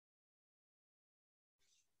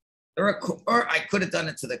or I could have done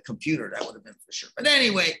it to the computer. That would have been for sure. But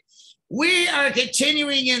anyway, we are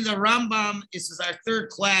continuing in the Rambam. This is our third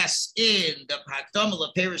class in the Hakdama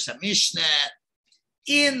LaPerush Mishne.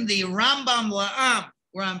 In the Rambam La'am,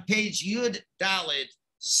 we're on page Yud Daled,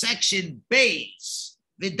 section Beis,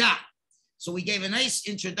 Vidah. So we gave a nice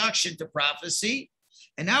introduction to prophecy.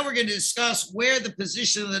 And now we're going to discuss where the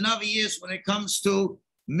position of the Navi is when it comes to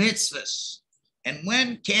mitzvahs. And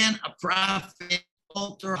when can a prophet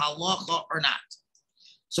alter halacha or not?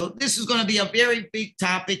 So this is going to be a very big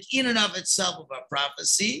topic in and of itself about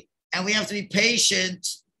prophecy. And we have to be patient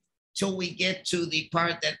till we get to the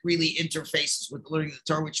part that really interfaces with learning the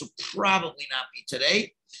Torah, which will probably not be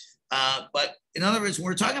today. But in other words, when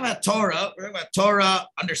we're talking about Torah, we're talking about Torah,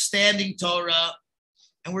 understanding Torah,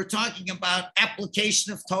 and we're talking about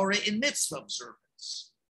application of Torah in mitzvah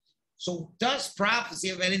observance. So does prophecy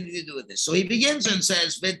have anything to do with this? So he begins and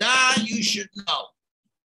says, Veda, you should know.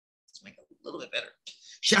 Let's make it a little bit better.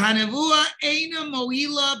 Shahanevua eina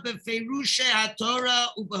moila beferushe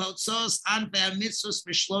haTorah ubehotzos an ve'amitzvos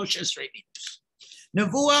b'shloshes revinus.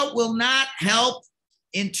 Nevuah will not help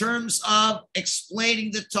in terms of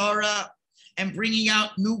explaining the Torah and bringing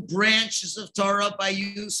out new branches of Torah by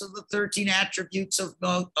use of the 13 attributes of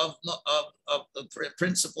the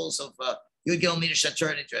principles of Yud Gimel Midah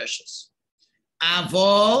Torah Nidreshes.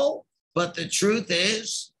 Avol, but the truth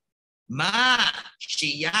is, Ma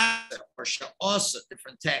sheyasa or she'osa,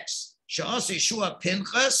 different texts. She'osa Yeshua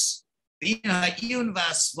Pinchas bin ha'iyun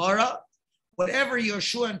v'asvara. Whatever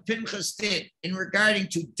Yeshua and Pinchas did in regarding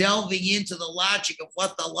to delving into the logic of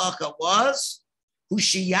what the halacha was,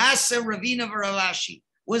 Hushiyasa Ravina v'Ravashi,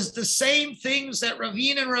 was the same things that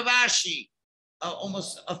Ravina and Ravashi,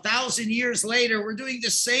 almost 1,000 years later, were doing the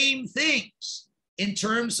same things in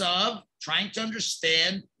terms of trying to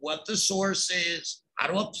understand what the source is, how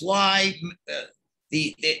to apply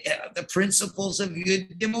the principles of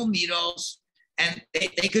Yud Gimel Midos. And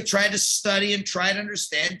they could try to study and try to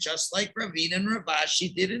understand just like Ravina and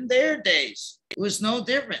Ravashi did in their days. It was no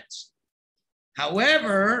difference.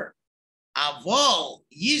 However, Avol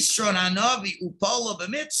Yisron Hanavi Upala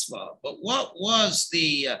b'mitzvah. But what was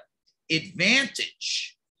the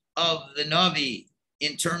advantage of the Navi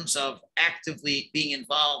in terms of actively being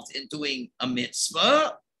involved in doing a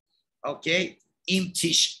mitzvah? Okay, Im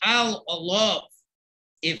Tish'al Olav,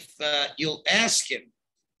 if you'll ask him,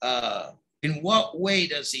 in what way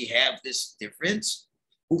does he have this difference?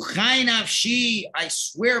 Uchai nafshi, I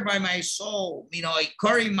swear by my soul, this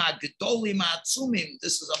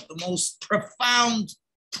is of the most profound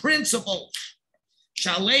principles.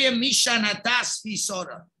 Our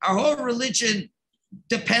whole religion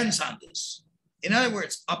depends on this. In other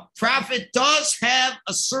words, a prophet does have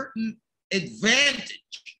a certain advantage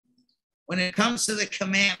when it comes to the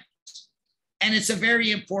commandments, and it's a very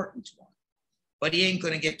important one. But he ain't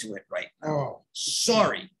going to get to it right now. Oh.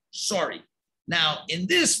 Sorry. Now, in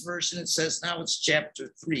this version, it says now it's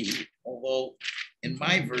chapter 3, although in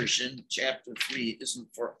my version, chapter 3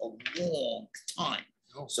 isn't for a long time.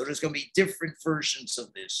 So there's going to be different versions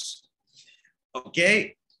of this.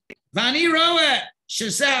 Okay? I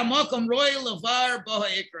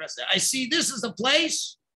see this is the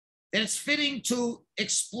place that's fitting to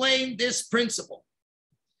explain this principle.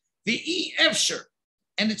 The E-Efsher.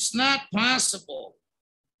 And it's not possible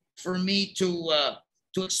for me to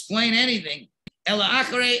explain anything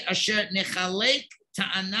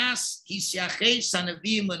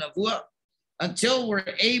until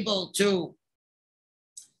we're able to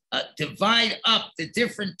divide up the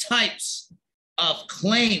different types of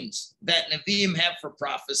claims that Nevi'im have for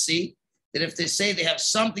prophecy, that if they say they have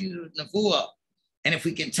something to do with Nevuah, and if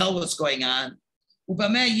we can tell what's going on,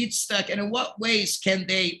 and in what ways can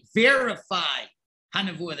they verify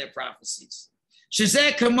Hanavuah, their prophecies.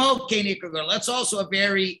 That's also a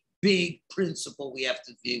very big principle we have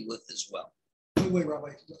to deal with as well. Wait,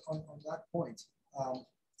 Rabbi, on that point,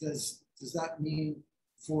 does that mean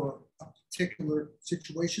for a particular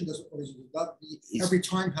situation, or does that be every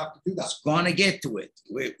time have to do that? It's going to get to it.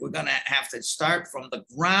 We're going to have to start from the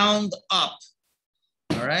ground up.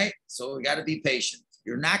 All right? So we got to be patient.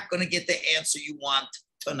 You're not going to get the answer you want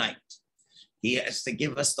tonight. He has to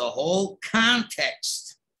give us the whole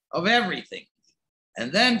context of everything.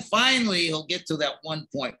 And then finally, he'll get to that one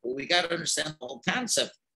point. But we got to understand the whole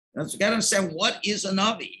concept. We got to understand what is a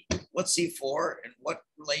Navi, what's he for, and what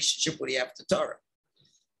relationship would he have to Torah.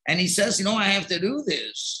 And he says, I have to do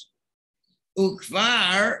this.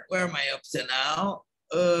 Ukvar, where am I up to now?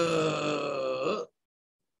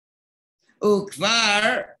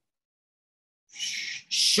 Ukvar,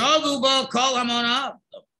 shavuba kol hamonah.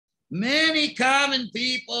 Many common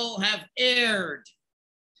people have erred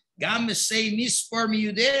Gam say mispar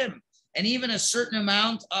miyudim, and even a certain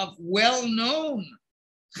amount of well-known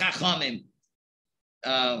chachamim.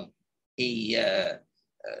 He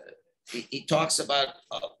talks about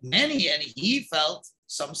many, and he felt,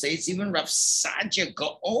 some say it's even Rav Sadia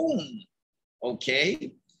Gaon,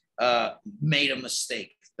 okay, made a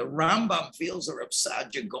mistake. The Rambam feels that Rav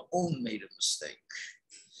Sadia Gaon made a mistake.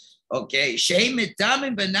 Okay,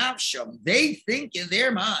 they think in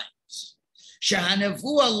their minds,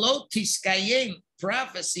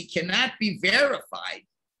 prophecy cannot be verified.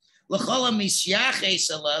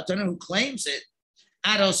 Who claims it,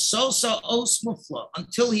 until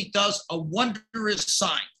he does a wondrous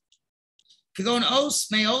sign. Like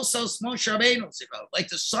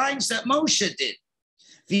the signs that Moshe did.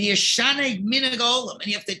 And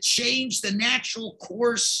you have to change the natural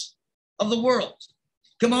course of the world.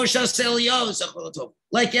 Like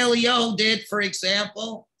Eliyahu did, for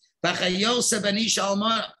example,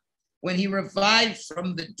 when he revived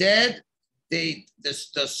from the dead the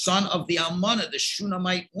son of the Almana, the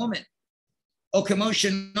Shunammite woman. Or as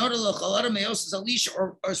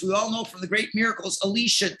we all know from the great miracles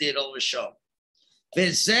Elisha did over Shom.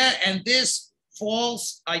 And this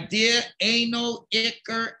false idea, Eino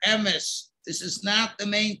Iker Emes. This is not the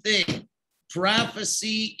main thing.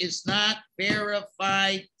 Prophecy is not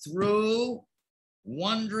verified through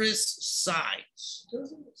wondrous signs.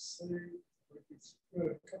 Doesn't it say, like it's a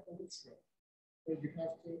couple of weeks ago, that you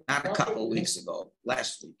have to... Not a couple of weeks ago,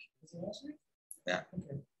 last week. Was it last week? Yeah.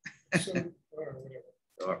 Okay. So, whatever.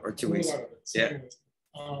 Or 2 weeks. Yeah.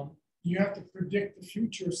 You have to predict the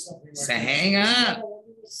future or something like so that. Hang on.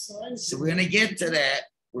 So we're going to get to that.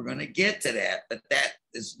 We're going to get to that. But that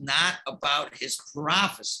is not about his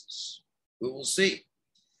prophecies. We will see.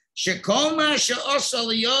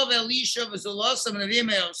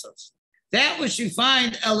 That which you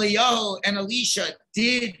find Eliyahu and Elisha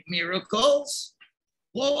did miracles.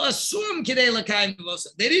 They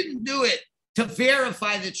didn't do it to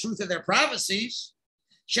verify the truth of their prophecies.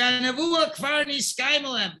 Because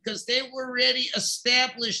they were already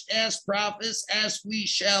established as prophets, as we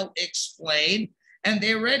shall explain, and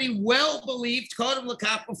they already well believed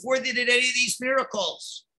before they did any of these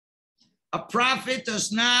miracles. A prophet does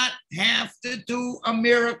not have to do a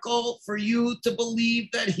miracle for you to believe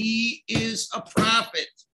that he is a prophet.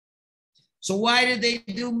 So why did they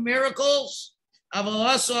do miracles?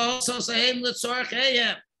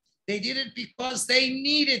 They did it because they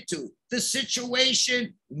needed to. The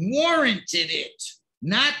situation warranted it,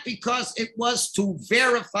 not because it was to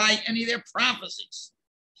verify any of their prophecies.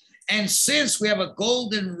 And since we have a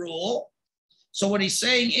golden rule, so what he's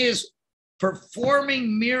saying is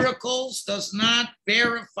performing miracles does not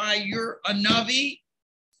verify you're a Navi.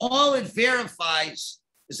 All it verifies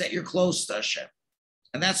is that you're close to Hashem.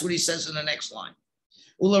 And that's what he says in the next line.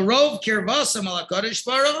 Ularov kirvasam ala kadosh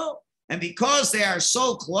baruch hu. And because they are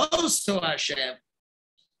so close to Hashem,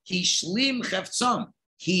 he shlim cheftzam,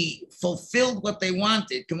 he fulfilled what they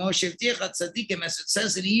wanted. As it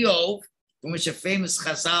says in Eov, from which a famous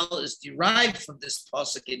chazal is derived from this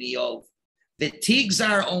pasuk in Eov. The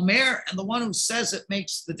Tigzar Omer, and the one who says it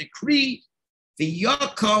makes the decree, the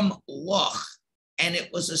Yakum Loch, and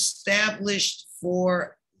it was established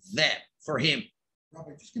for them, for him.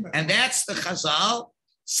 Rabbi, and that's the chazal.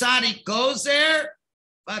 Tzaddik goes there,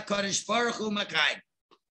 Kadosh Baruch Hu Makayim.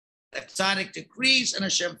 The tzaddik decrees and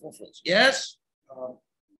Hashem fulfills. Yes?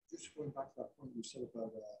 Just going back to that point you said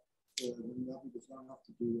about the Navi does not have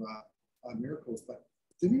to do miracles, but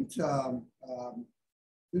didn't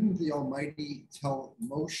the Almighty tell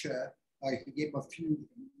Moshe, he gave him a few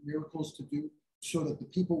miracles to do so that the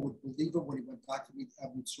people would believe him when he went back to meet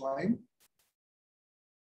Mitzrayim?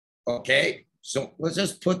 Okay, so let's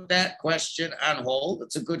just put that question on hold.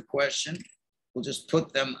 It's a good question. We'll just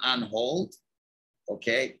put them on hold,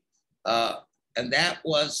 okay? And that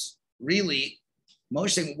was really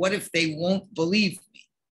Moshe saying, what if they won't believe me?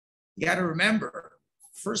 You got to remember,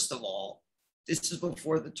 first of all, this is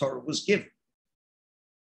before the Torah was given.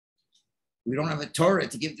 We don't have a Torah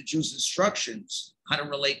to give the Jews instructions how to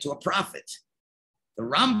relate to a prophet. The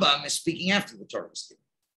Rambam is speaking after the Torah was given.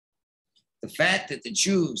 The fact that the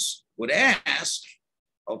Jews would ask,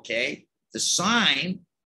 okay, the sign,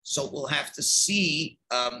 so we'll have to see,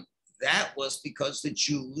 that was because the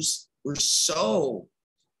Jews were so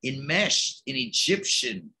enmeshed in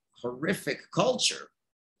Egyptian horrific culture.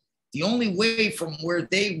 The only way from where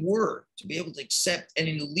they were to be able to accept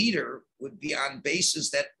any new leader would be on bases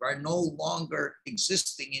that are no longer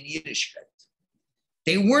existing in Yiddishkeit.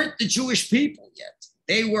 They weren't the Jewish people yet.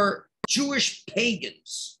 They were Jewish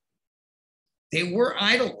pagans. They were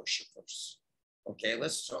idol worshippers. Okay,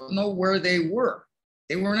 let's know where they were.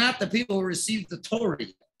 They were not the people who received the Torah yet.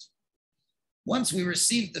 Once we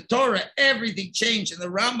received the Torah, everything changed. And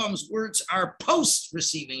the Rambam's words are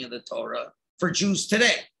post-receiving of the Torah for Jews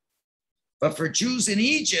today. But for Jews in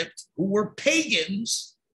Egypt who were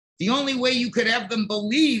pagans, the only way you could have them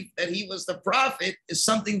believe that he was the prophet is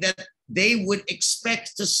something that they would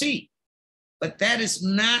expect to see. But that is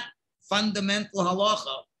not fundamental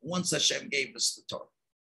halacha once Hashem gave us the Torah.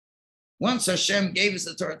 Once Hashem gave us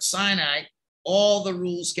the Torah at Sinai, all the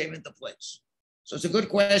rules came into place. So it's a good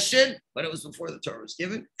question, but it was before the Torah was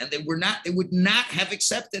given, and they would not have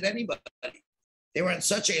accepted anybody. They were on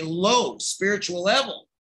such a low spiritual level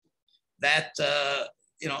that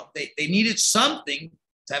they needed something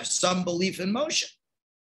to have some belief in motion.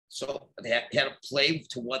 So they had to play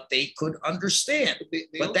to what they could understand.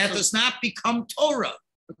 But that does not become Torah.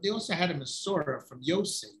 But they also had a Masorah from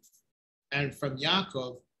Yosef and from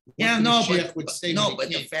Yaakov. But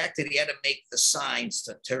the fact that he had to make the signs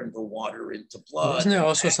to turn the water into blood. Wasn't there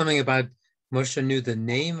also something about Moshe knew the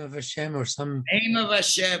name of Hashem or some name of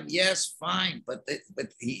Hashem? Yes, fine. But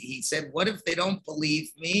he said, what if they don't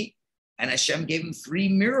believe me? And Hashem gave him 3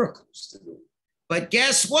 miracles to do. But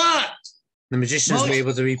guess what? The magicians were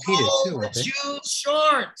able to repeat it too. The Jews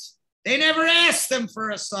short. They never asked them for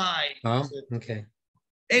a sign. Oh, okay.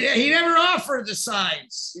 He never offered the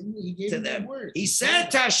signs he gave to them. Word. He said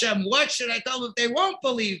to Hashem, what should I tell them if they won't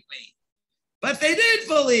believe me? But they did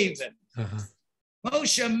believe him.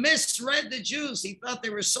 Moshe misread the Jews. He thought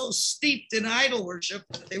they were so steeped in idol worship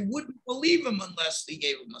that they wouldn't believe him unless he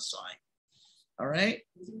gave them a sign. All right?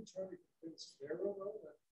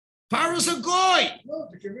 Paro's a goy. No,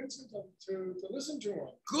 to convince him to listen to him.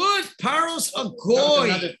 Good. Paro's a That goy. was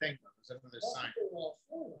another thing. That was another sign.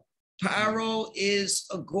 Paro is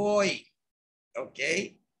a goy.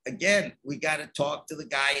 Okay? Again, we got to talk to the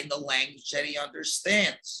guy in the language that he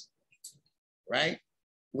understands. Right?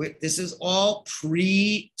 This is all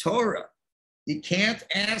pre-Torah. You can't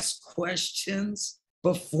ask questions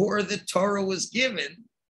before the Torah was given,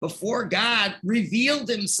 before God revealed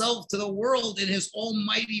himself to the world in his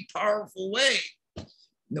almighty, powerful way.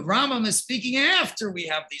 The Rambam is speaking after we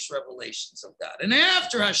have these revelations of God, and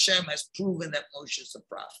after Hashem has proven that Moshe is a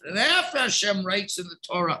prophet, and after Hashem writes in the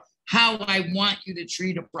Torah how I want you to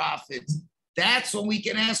treat a prophet. That's when we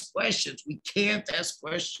can ask questions. We can't ask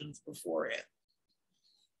questions beforehand.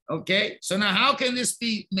 Okay, so now how can this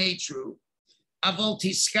be made true?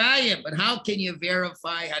 Avoltiskaya, but how can you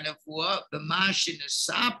verify Hanafua, the Mashin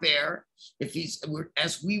Saper, if he's,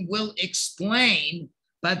 as we will explain,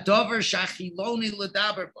 Badover Shachiloni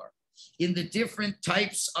Ladaberbar, in the different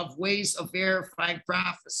types of ways of verifying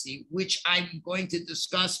prophecy, which I'm going to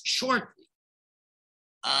discuss shortly.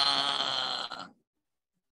 I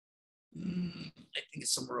think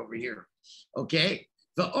it's somewhere over here. Okay,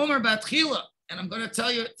 the Omer Batchila. And I'm going to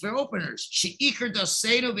tell you for openers,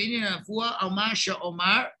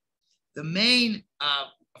 the main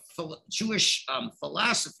Jewish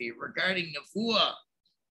philosophy regarding Nevuah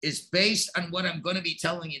is based on what I'm going to be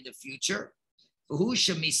telling you in the future.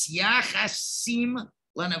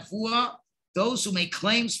 Those who make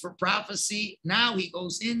claims for prophecy, now he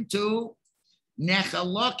goes into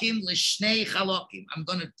Nechalokim Lishnei Chalokim. I'm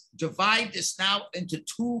going to divide this now into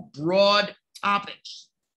 2 broad topics.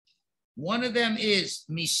 One of them is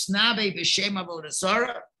Misnabe B'Shem Avodah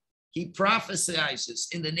Zarah. He prophesizes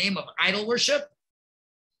in the name of idol worship.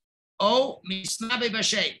 Oh, Misnabe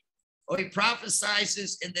B'Shem. Or he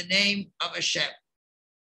prophesizes in the name of Hashem.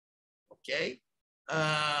 Okay. 1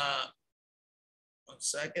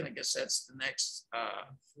 second. I guess that's the next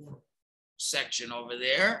section over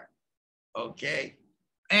there. Okay.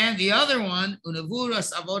 And the other one,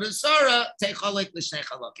 Unavuras Avodah Zarah, Techolek L'Shnei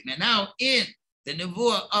Chalokim. And now in the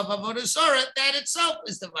Nevuah of Avodah Zarah, that itself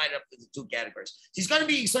is divided up into 2 categories. He's going to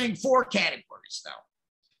be saying 4 categories now.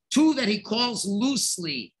 2 that he calls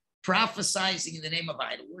loosely prophesizing in the name of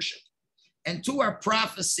idol worship, and 2 are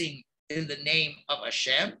prophesying in the name of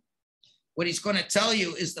Hashem. What he's going to tell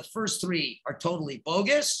you is the first 3 are totally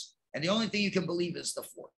bogus, and the only thing you can believe is the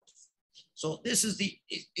 4th. So this is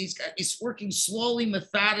he's working slowly,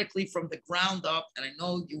 methodically from the ground up, and I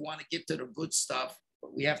know you want to get to the good stuff,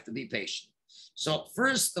 but we have to be patient. So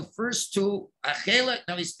first, the first 2, Achelek,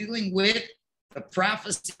 now he's dealing with the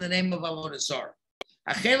prophecy in the name of Avodah Zarah.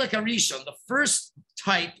 Achelek Harishon, the first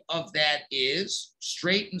type of that is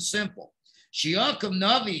straight and simple. Shiakum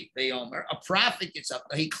Navi Beyomer, a prophet gets up.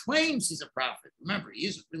 He claims he's a prophet. Remember, he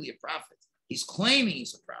isn't really a prophet. He's claiming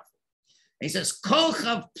he's a prophet. And he says,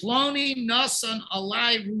 Kolchav Ploni Nasan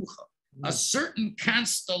Alai Rucha. A certain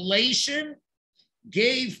constellation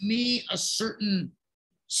gave me a certain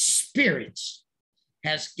spirit.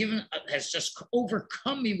 has just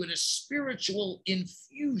overcome me with a spiritual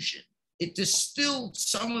infusion. It distilled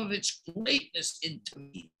some of its greatness into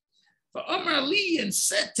me. For Amar Ali and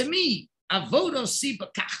said to me, Avodo si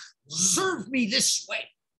bakach, serve me this way.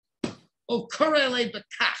 O korele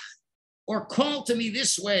bakach, or call to me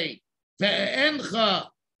this way. Ve'encha,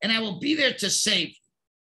 and I will be there to save you.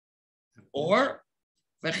 Or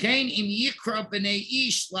v'chein im yikra b'nei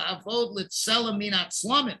ish la'avod l'tzelam min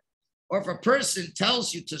atzlamim. Or if a person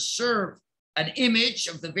tells you to serve an image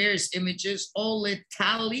of the various images, o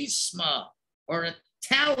talisma, or a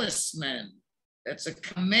talisman, that's a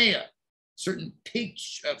kamea, certain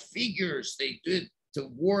figures they did to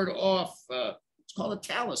ward off, it's called a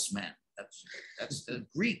talisman. That's the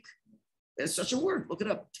Greek. There's such a word. Look it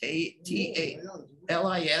up.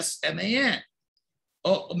 Talisman.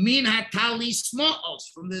 Oh, min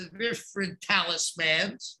ha-talismos, from the different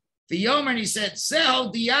talismans. The Yomer, he said,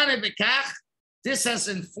 this has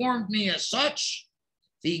informed me as such.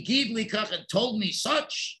 The Gidlikach had told me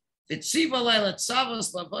such.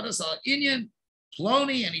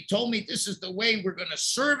 Ploni, and he told me this is the way we're going to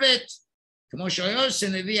serve it.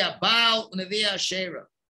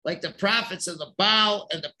 Like the prophets of the Baal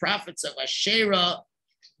and the prophets of Asherah,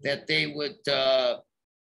 that they would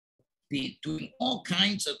be doing all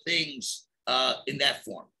kinds of things in that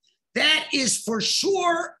form. That is for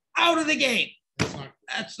sure out of the game.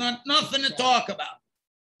 That's not nothing to talk about.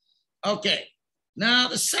 Okay, now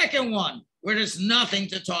the second one, where there's nothing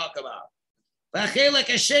to talk about.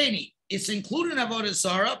 It's included in Avodah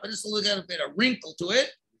Zarah, but it's a little bit of wrinkle to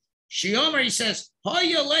it. Shiomer, he says,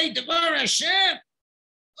 Hoyalei Devar Hashem.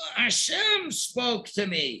 Hashem spoke to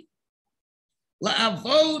me.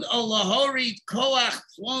 La'avod o lahorid koach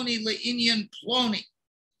ploni le'inyan ploni.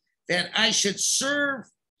 That I should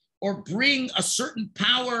serve or bring a certain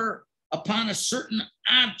power upon a certain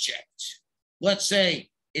object. Let's say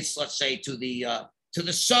to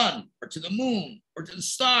the sun or to the moon or to the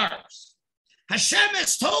stars. Hashem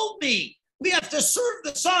has told me we have to serve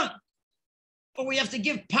the sun, or we have to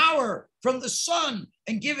give power from the sun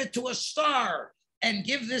and give it to a star and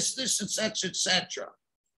give this, etc., etc.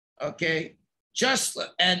 Okay, just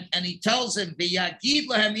and he tells him, and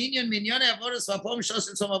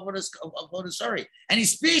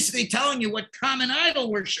he's basically telling you what common idol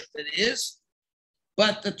worship it is.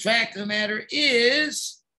 But the fact of the matter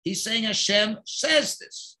is, he's saying Hashem says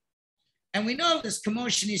this. And we know this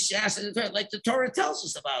commotion is like the Torah tells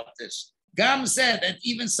us about this. Gam said that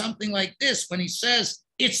even something like this, when he says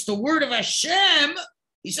it's the word of Hashem,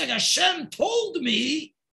 he's like, Hashem told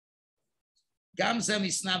me. Gam said,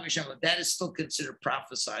 that is still considered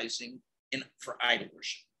prophesizing for idol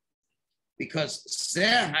worship. Because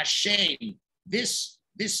Zeh Hashem, this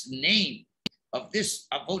name of this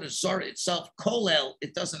Avodah Zarah itself, Kolel,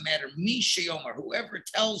 it doesn't matter, Misha Yomer, whoever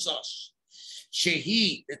tells us,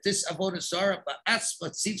 Shehi, that this Avodah Zarah,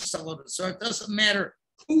 Avodah Zarah, doesn't matter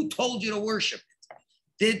who told you to worship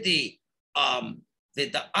it.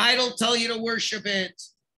 Did the idol tell you to worship it?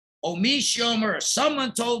 Or Mish Yomer, or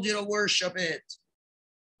someone told you to worship it?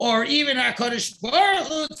 Or even HaKadosh Baruch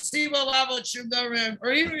Hu,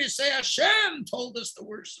 or even you say Hashem told us to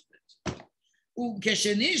worship it.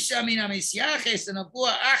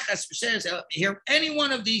 Here, any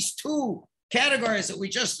one of these two categories that we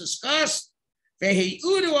just discussed, and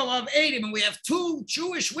we have two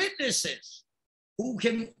Jewish witnesses who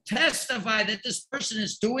can testify that this person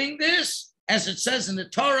is doing this, as it says in the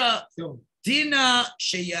Torah, Dina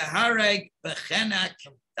sheyahareg b'chenak.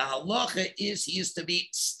 The halacha is he is to be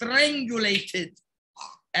strangulated,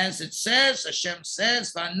 as it says. Hashem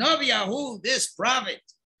says, "Vanoviyahu, this prophet,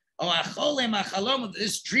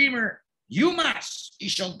 this dreamer, Yumas, he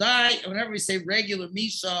shall die." And whenever we say regular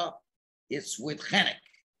misa, it's with chenek.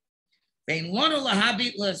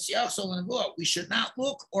 We should not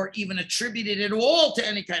look or even attribute it at all to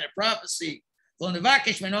any kind of prophecy.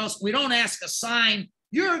 We don't ask a sign.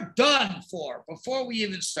 You're done for before we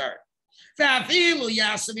even start. And even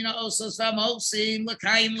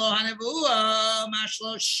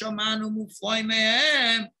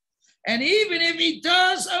if he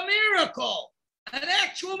does a miracle, an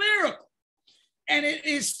actual miracle, and it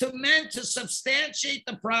is meant to substantiate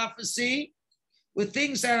the prophecy with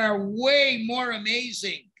things that are way more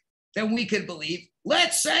amazing than we could believe.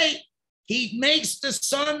 Let's say he makes the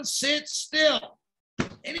sun sit still,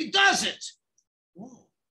 and he does it.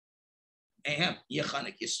 You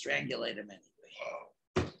strangulate him anyway.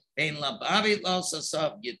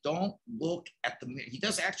 You don't look at the mirror. He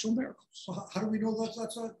does actual miracles. So how do we know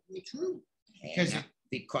that's not true?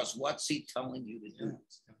 Because what's he telling you to do?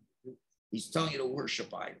 He's telling you to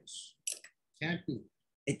worship idols. Can't be.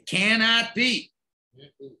 It cannot be.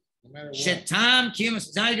 No matter what. Shetam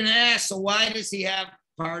Kimas. Now you're going to ask, so why does he have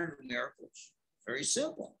part of the miracles? Very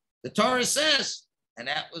simple. The Torah says, and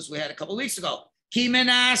that was we had a couple of weeks ago.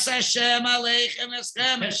 Kimenas Hashem aleichem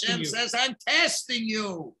eschem. Hashem says, I'm testing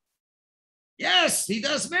you. Yes, he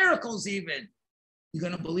does miracles even. You're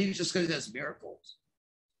going to believe just because he does miracles.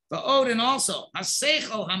 But Odin also,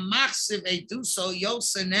 Hasecho hamachsiv eduso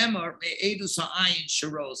yosenemar me'edus ha'ayin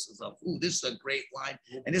shiros. Ooh, this is a great line.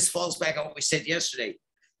 And this falls back on what we said yesterday.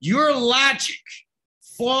 Your logic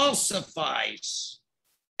falsifies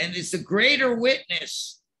and is a greater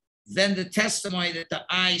witness than the testimony that the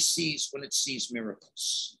eye sees when it sees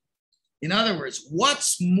miracles. In other words,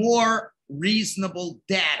 what's more reasonable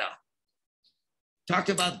data? Talked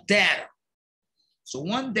about data. So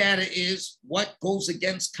one data is what goes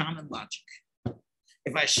against common logic.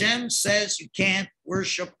 If Hashem says you can't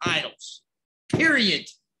worship idols, period.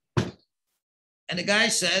 And the guy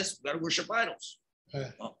says, we got to worship idols.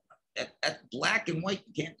 Well, at black and white,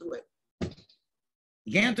 you can't do it.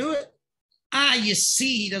 You can't do it. You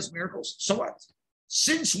see he does miracles. So what?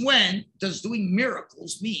 Since when does doing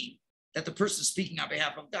miracles mean that the person is speaking on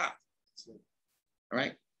behalf of God? All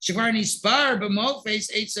right.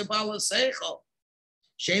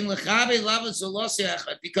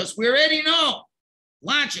 Because we already know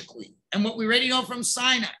logically, and what we already know from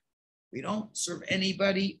Sinai, we don't serve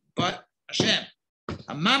anybody but Hashem.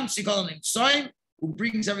 Who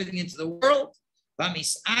brings everything into the world,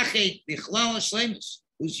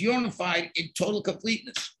 who's unified in total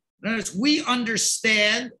completeness. In other words, we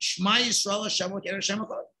understand Shema Yisrael Hashem Hashem.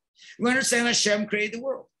 We understand Hashem created the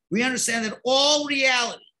world. We understand that all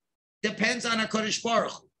reality depends on HaKadosh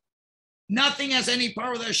Baruch Hu. Nothing has any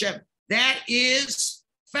power with Hashem. That is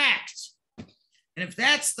fact. And if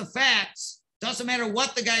that's the facts, doesn't matter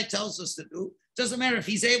what the guy tells us to do, doesn't matter if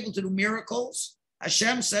he's able to do miracles.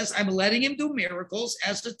 Hashem says, I'm letting him do miracles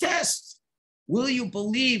as a test. Will you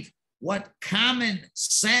believe what common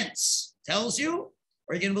sense tells you?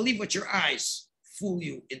 Or are you going to believe what your eyes fool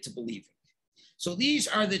you into believing? So these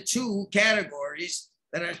are the two categories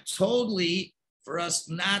that are totally for us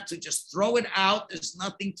not to just throw it out. There's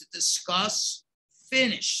nothing to discuss.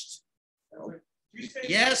 Finished.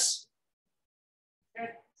 Yes? You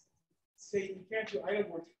can't say you can't do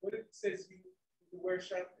idol worship. What if it says you wear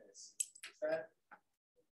shirtless? Is that?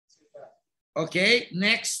 Okay,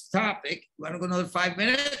 next topic. You want to go another 5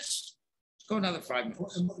 minutes? Let's go another 5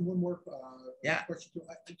 minutes. And one more question too.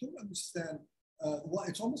 I don't understand. Well,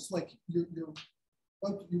 it's almost like you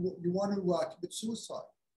want to commit suicide,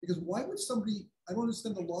 because why would somebody? I don't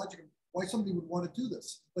understand the logic of why somebody would want to do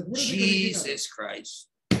this. Like, what are Jesus Christ,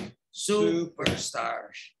 superstar.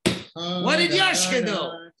 What did Yashka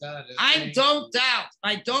do? I don't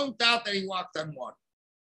doubt that he walked on water.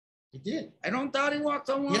 He did. I don't doubt he walked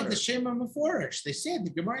on water. He had the Shema Meforish. They said the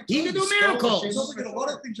Gemara. He could do miracles. A lot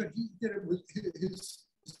of things that he did with his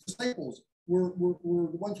disciples were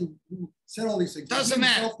the ones who said all these things. Doesn't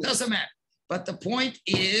matter. But the point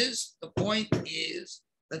is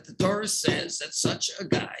that the Torah says that such a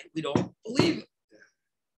guy, we don't believe it.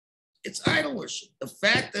 It's idol worship. The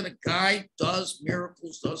fact that a guy does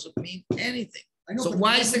miracles doesn't mean anything. So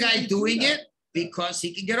why is the guy doing it? Because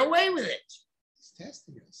he can get away with it. He's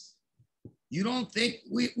testing us. You don't think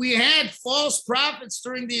we had false prophets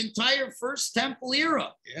during the entire First Temple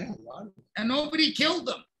era? Yeah, a lot of them. And nobody killed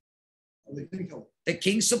them. Oh, they didn't kill them. The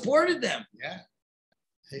king supported them. Yeah.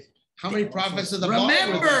 How many prophets of the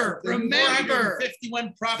Remember,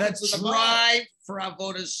 51 prophets the of the drive for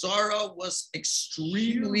Avodah Zarah was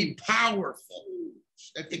extremely powerful.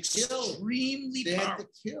 Extremely powerful.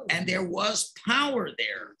 And there was power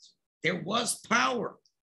there. There was power.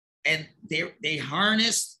 And they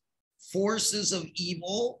harnessed forces of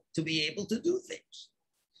evil to be able to do things.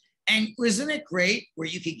 And isn't it great where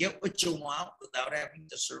you can get what you want without having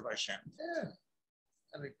to serve Hashem? Yeah.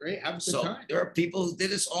 Have a great So there are people who did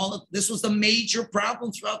this all. This was the major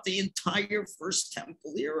problem throughout the entire First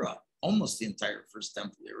Temple era, almost the entire First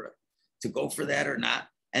Temple era, to go for that or not.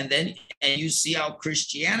 And you see how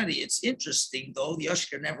Christianity, it's interesting though, the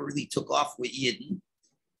Yashka never really took off with Yidden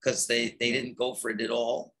because they didn't go for it at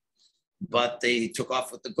all, but they took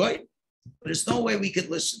off with the Goy. There's no way we could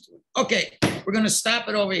listen to it. Okay, we're going to stop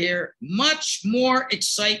it over here. Much more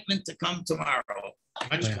excitement to come tomorrow.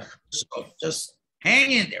 So just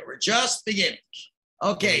hang in there. We're just beginning.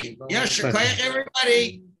 Okay. Yasher Koyach,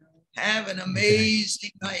 everybody. Have an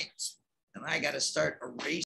amazing night. And I got to start a race.